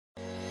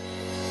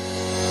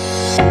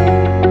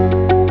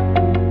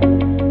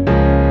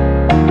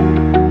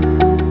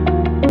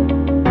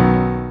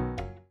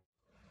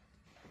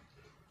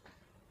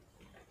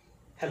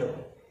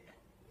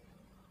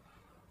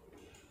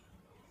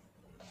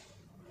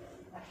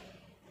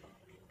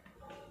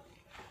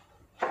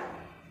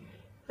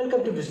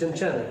Welcome to Wisdom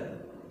Channel.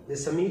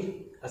 This is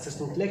Samir,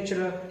 Assistant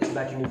Lecturer at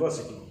Bat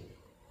University.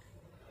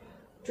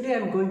 Today I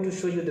am going to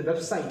show you the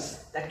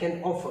websites that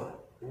can offer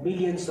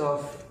millions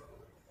of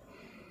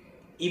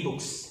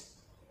ebooks,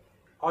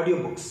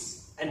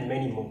 audiobooks and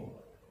many more.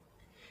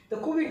 The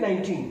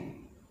COVID-19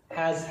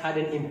 has had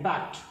an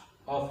impact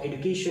of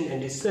education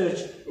and research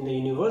in the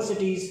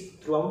universities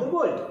throughout the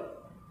world.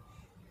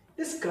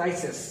 This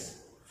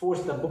crisis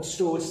forced the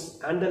bookstores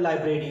and the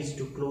libraries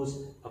to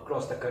close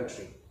across the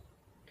country,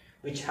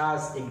 which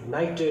has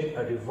ignited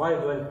a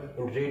revival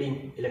in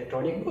reading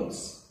electronic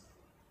books.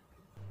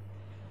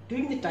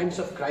 During the times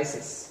of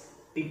crisis,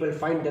 people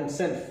find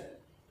themselves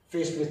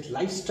faced with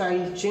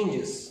lifestyle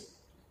changes.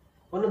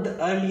 One of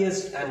the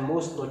earliest and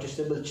most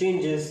noticeable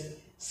changes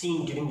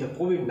seen during the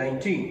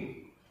COVID-19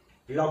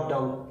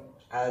 lockdown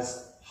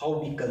as how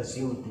we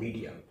consume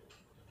media,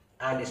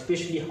 and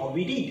especially how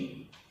we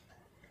read.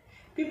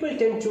 People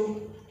tend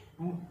to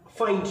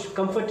find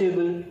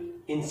comfortable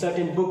in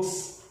certain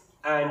books,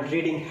 and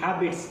reading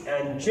habits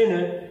and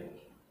genre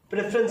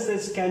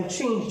preferences can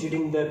change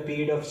during the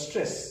period of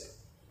stress.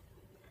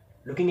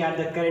 Looking at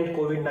the current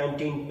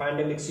COVID-19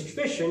 pandemic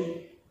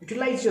situation,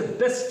 utilize your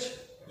best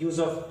use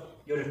of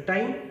your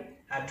time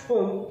at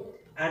home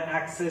and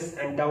access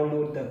and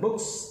download the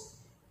books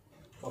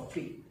for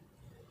free.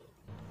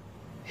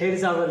 Here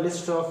is our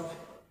list of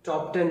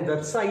top 10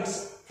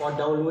 websites for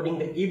downloading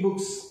the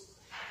ebooks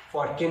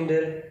for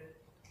Kindle,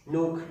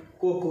 Nook,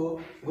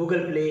 Kobo,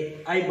 Google Play,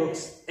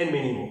 iBooks and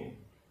many more.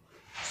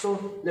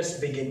 So let's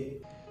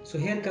begin. So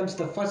here comes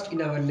the first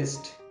in our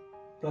list,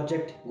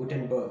 Project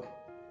Gutenberg,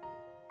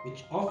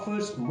 which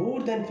offers more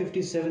than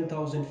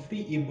 57,000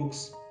 free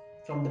ebooks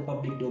from the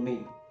public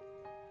domain.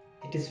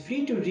 It is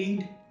free to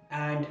read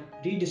and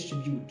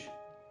redistribute.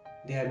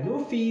 There are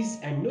no fees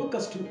and no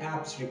custom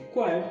apps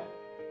required.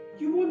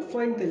 You won't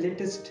find the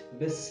latest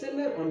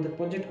bestseller on the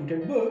Project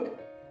Gutenberg,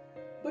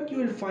 but you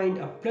will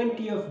find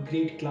plenty of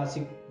great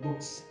classic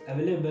books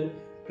available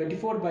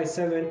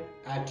 24/7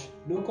 at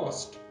no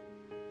cost.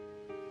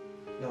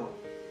 Now,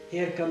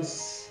 here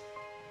comes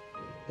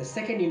the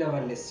second in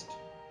our list,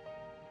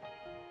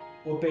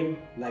 Open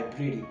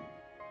Library.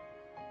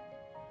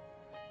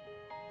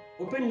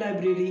 Open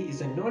Library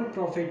is a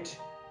non-profit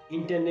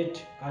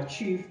internet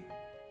archive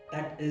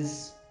that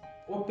is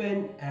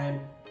open and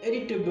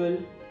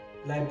editable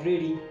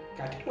library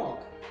catalog.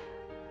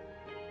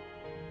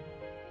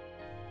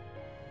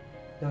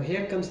 Now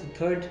here comes the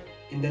third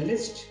in the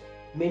list,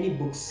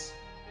 Many-Books.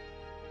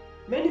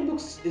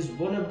 Many-Books is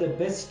one of the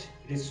best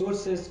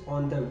resources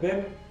on the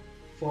web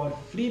for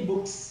free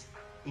books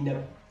in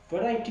a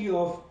variety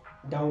of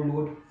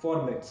download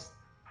formats.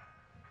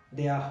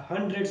 There are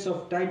hundreds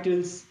of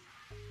titles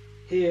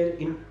here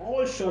in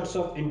all sorts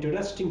of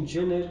interesting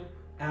genre,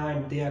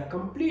 and they are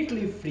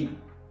completely free.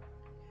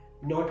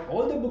 Not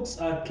all the books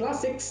are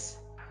classics,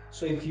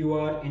 so if you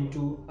are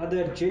into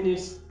other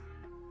genres,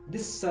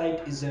 this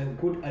site is a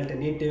good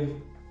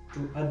alternative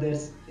to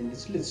others in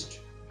this list.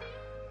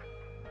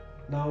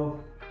 Now,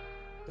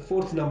 the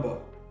fourth number.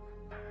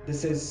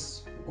 This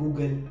is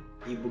Google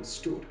eBook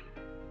Store.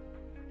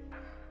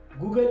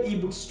 Google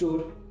eBook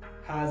Store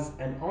has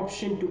an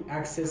option to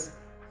access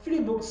free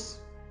books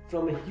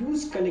from a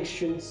huge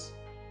collections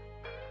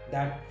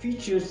that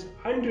features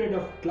hundreds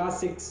of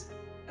classics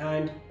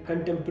and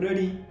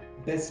contemporary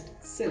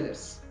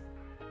bestsellers.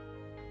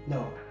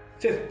 Now,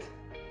 fifth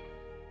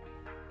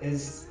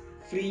is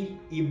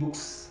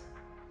freeebooks.net.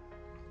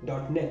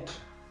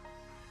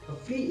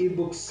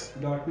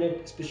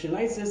 Freeebooks.net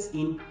specializes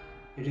in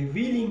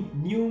revealing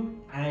new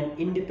and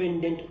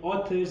independent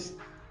authors,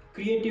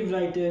 creative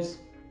writers,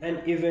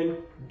 and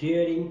even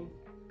daring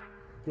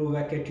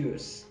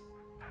provocateurs.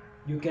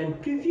 You can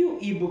preview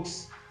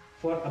ebooks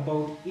for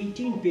about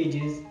 18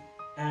 pages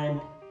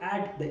and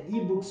add the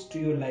ebooks to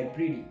your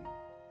library.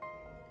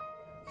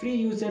 Free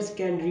users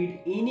can read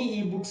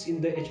any ebooks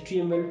in the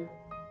HTML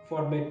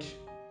format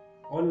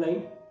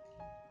online.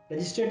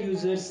 Registered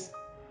users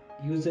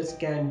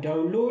can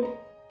download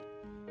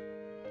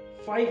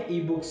 5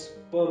 ebooks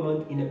per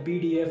month in a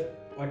PDF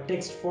or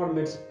text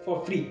formats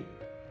for free.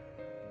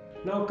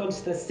 Now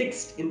comes the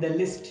sixth in the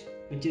list,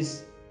 which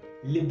is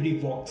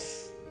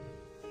LibriVox.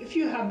 If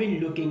you have been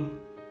looking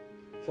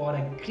for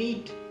a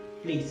great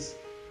place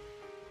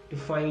to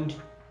find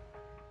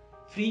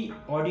free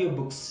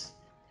audiobooks,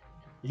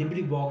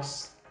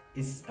 LibriVox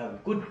is a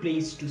good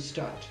place to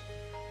start.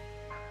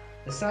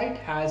 The site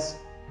has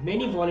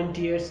many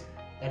volunteers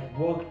that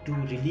work to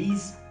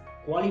release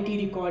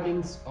quality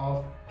recordings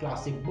of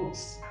classic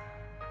books.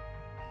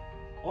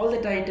 All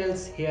the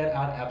titles here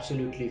are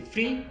absolutely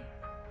free,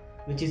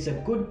 which is a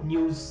good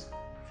news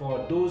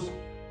for those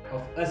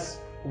of us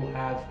who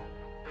have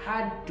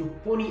had to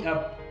pony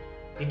up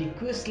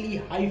ridiculously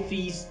high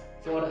fees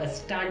for a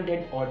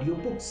standard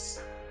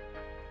audiobooks.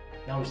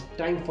 Now it's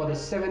time for the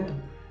seventh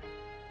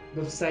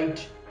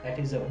website, that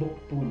is a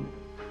BookBoom.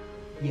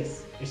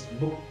 Yes, it's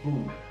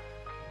BookBoom.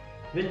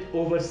 With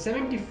over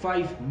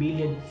 75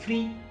 million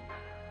free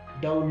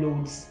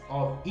downloads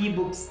of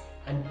ebooks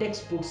and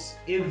textbooks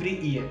every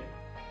year,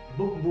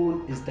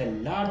 Bookboon is the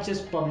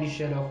largest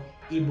publisher of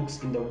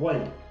ebooks in the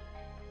world.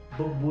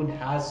 Bookboon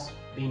has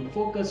been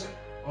focused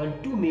on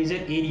two major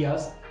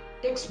areas: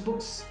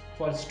 textbooks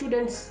for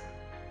students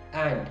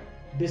and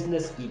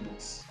business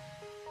ebooks.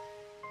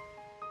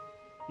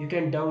 You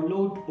can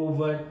download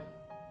over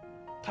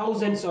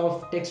thousands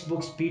of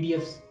textbooks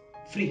PDFs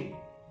free.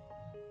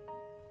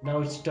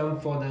 Now it's time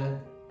for the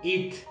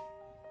eighth.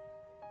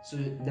 So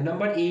the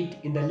number 8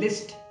 in the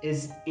list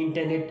is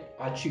Internet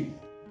Archive.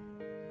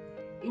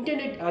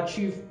 Internet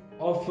Archive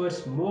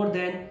offers more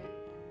than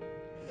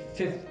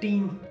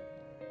 15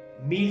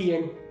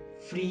 million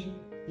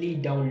freely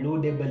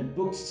downloadable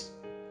books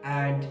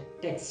and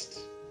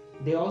texts.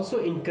 They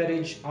also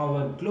encourage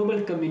our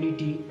global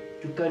community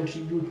to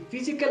contribute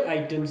physical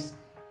items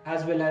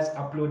as well as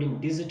uploading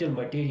digital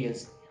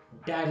materials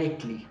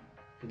directly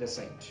to the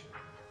site.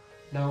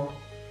 Now,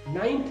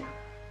 ninth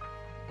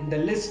in the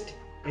list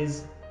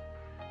is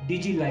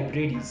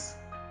DigiLibraries.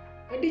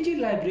 A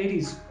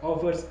DigiLibraries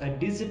offers a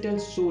digital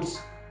source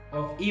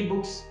of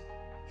ebooks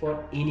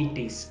for any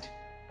taste.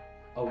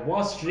 A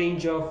vast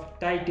range of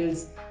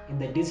titles in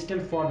the digital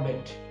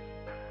format,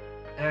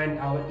 and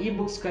our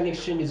ebooks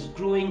collection is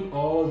growing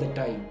all the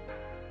time.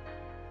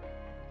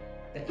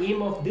 The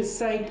aim of this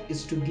site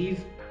is to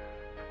give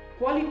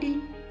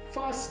quality,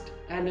 fast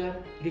and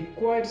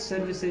required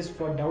services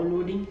for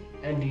downloading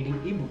and reading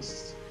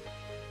ebooks.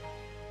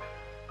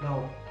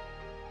 Now,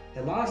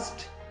 the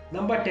last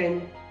number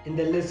 10 in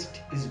the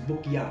list is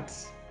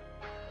Bookyards.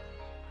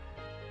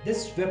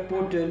 This web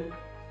portal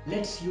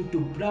lets you to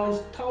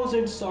browse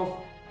thousands of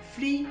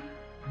free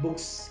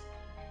books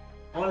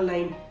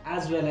online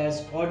as well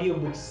as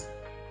audiobooks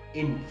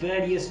in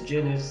various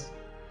genres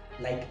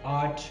like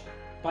art,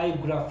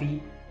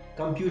 biography,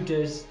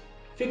 computers,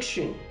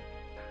 fiction,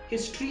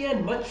 history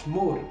and much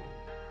more.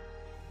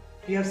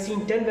 You have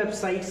seen 10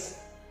 websites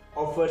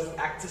offers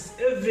access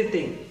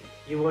everything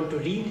you want to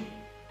read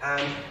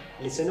and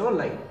listen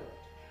online.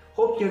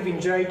 Hope you have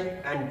enjoyed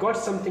and got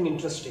something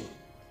interesting.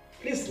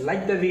 Please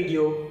like the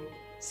video,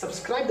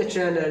 subscribe the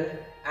channel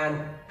and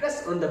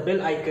press on the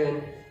bell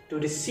icon to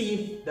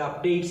receive the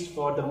updates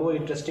for the more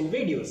interesting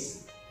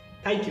videos.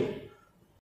 Thank you.